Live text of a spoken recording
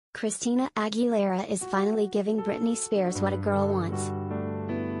Christina Aguilera is finally giving Britney Spears what a girl wants.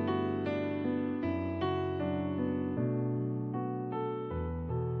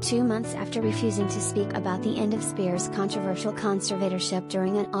 Two months after refusing to speak about the end of Spears' controversial conservatorship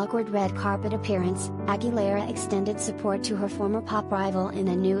during an awkward red carpet appearance, Aguilera extended support to her former pop rival in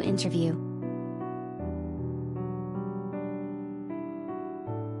a new interview.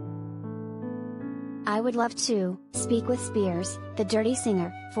 "I would love to speak with Spears," the Dirty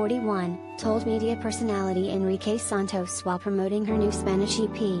singer, 41, told media personality Enrique Santos while promoting her new Spanish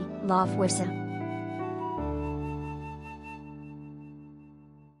EP, La Fuerza.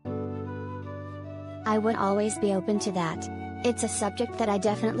 "I would always be open to that. It's a subject that I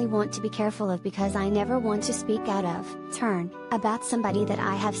definitely want to be careful of because I never want to speak out of turn about somebody that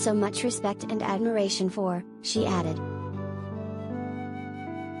I have so much respect and admiration for," she added.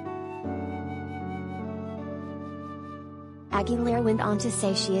 Aguilera went on to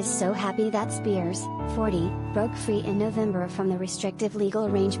say she is so happy that Spears, 40, broke free in November from the restrictive legal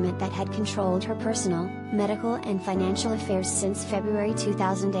arrangement that had controlled her personal, medical and financial affairs since February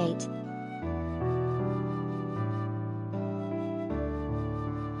 2008.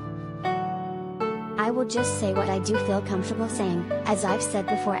 "I will just say what I do feel comfortable saying, as I've said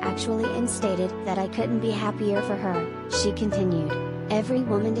before actually and stated that I couldn't be happier for her," she continued. "Every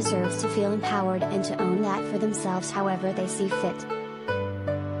woman deserves to feel empowered and to own that for themselves however they see fit."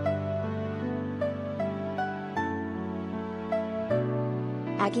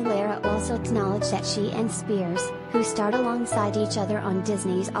 Aguilera also acknowledged that she and Spears, who starred alongside each other on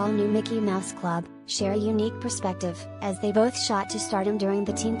Disney's all-new Mickey Mouse Club, share a unique perspective, as they both shot to stardom during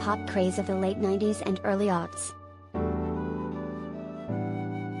the teen pop craze of the late 90s and early aughts.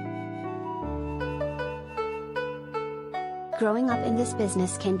 "Growing up in this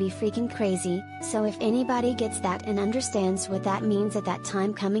business can be freaking crazy, so if anybody gets that and understands what that means at that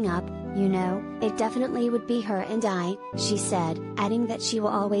time coming up, it definitely would be her and I," she said, adding that she will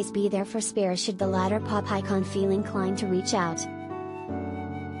always be there for Spears should the latter pop icon feel inclined to reach out.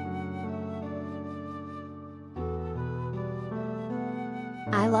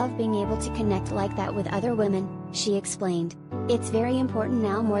 "I love being able to connect like that with other women," she explained. "It's very important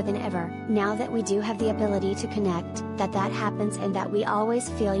now more than ever, now that we do have the ability to connect, that happens and that we always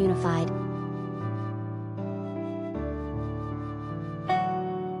feel unified."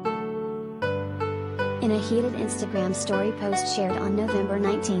 In a heated Instagram story post shared on November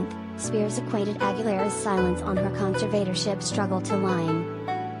 19, Spears equated Aguilera's silence on her conservatorship struggle to lying.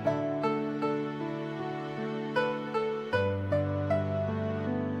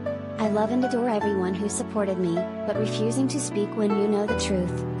 "I love and adore everyone who supported me, but refusing to speak when you know the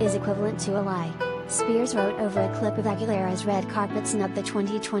truth is equivalent to a lie," Spears wrote over a clip of Aguilera's red carpet snub the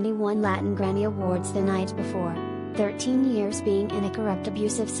 2021 Latin Grammy Awards the night before. 13 years being in a corrupt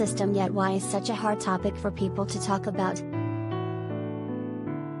abusive system, yet why is such a hard topic for people to talk about?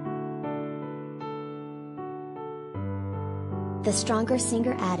 The stronger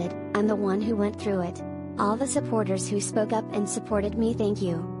singer added, "I'm the one who went through it. All the supporters who spoke up and supported me, thank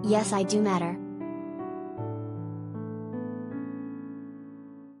you. Yes, I do matter."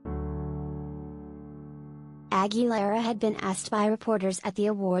 Aguilera had been asked by reporters at the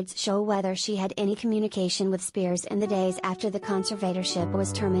awards show whether she had any communication with Spears in the days after the conservatorship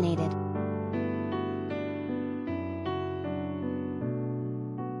was terminated.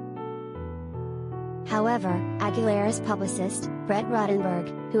 However, Aguilera's publicist, Brett Rottenberg,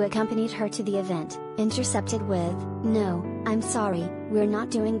 who accompanied her to the event, intercepted with, "No, I'm sorry, we're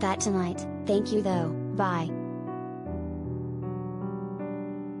not doing that tonight, thank you though, bye."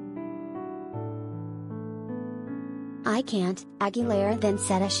 "I can't," Aguilera then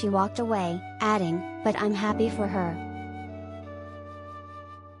said as she walked away, adding, "But I'm happy for her."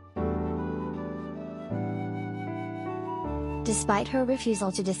 Despite her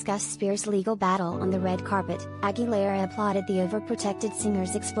refusal to discuss Spears' legal battle on the red carpet, Aguilera applauded the overprotected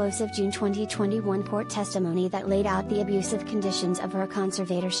singer's explosive June 2021 court testimony that laid out the abusive conditions of her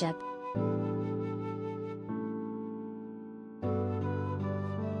conservatorship.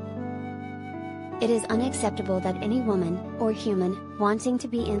 "It is unacceptable that any woman, or human, wanting to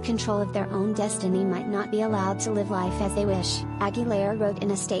be in control of their own destiny might not be allowed to live life as they wish," Aguilera wrote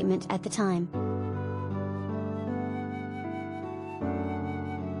in a statement at the time.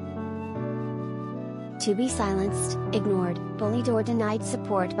 "To be silenced, ignored, bullied or denied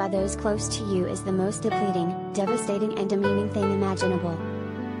support by those close to you is the most depleting, devastating and demeaning thing imaginable.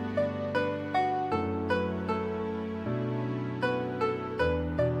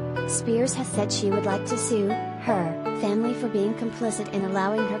 Spears has said she would like to sue her family for being complicit in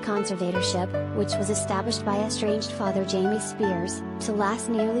allowing her conservatorship, which was established by estranged father Jamie Spears, to last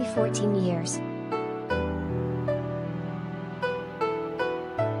nearly 14 years.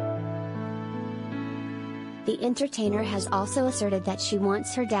 The entertainer has also asserted that she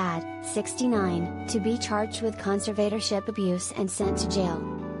wants her dad, 69, to be charged with conservatorship abuse and sent to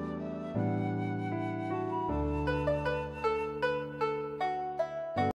jail.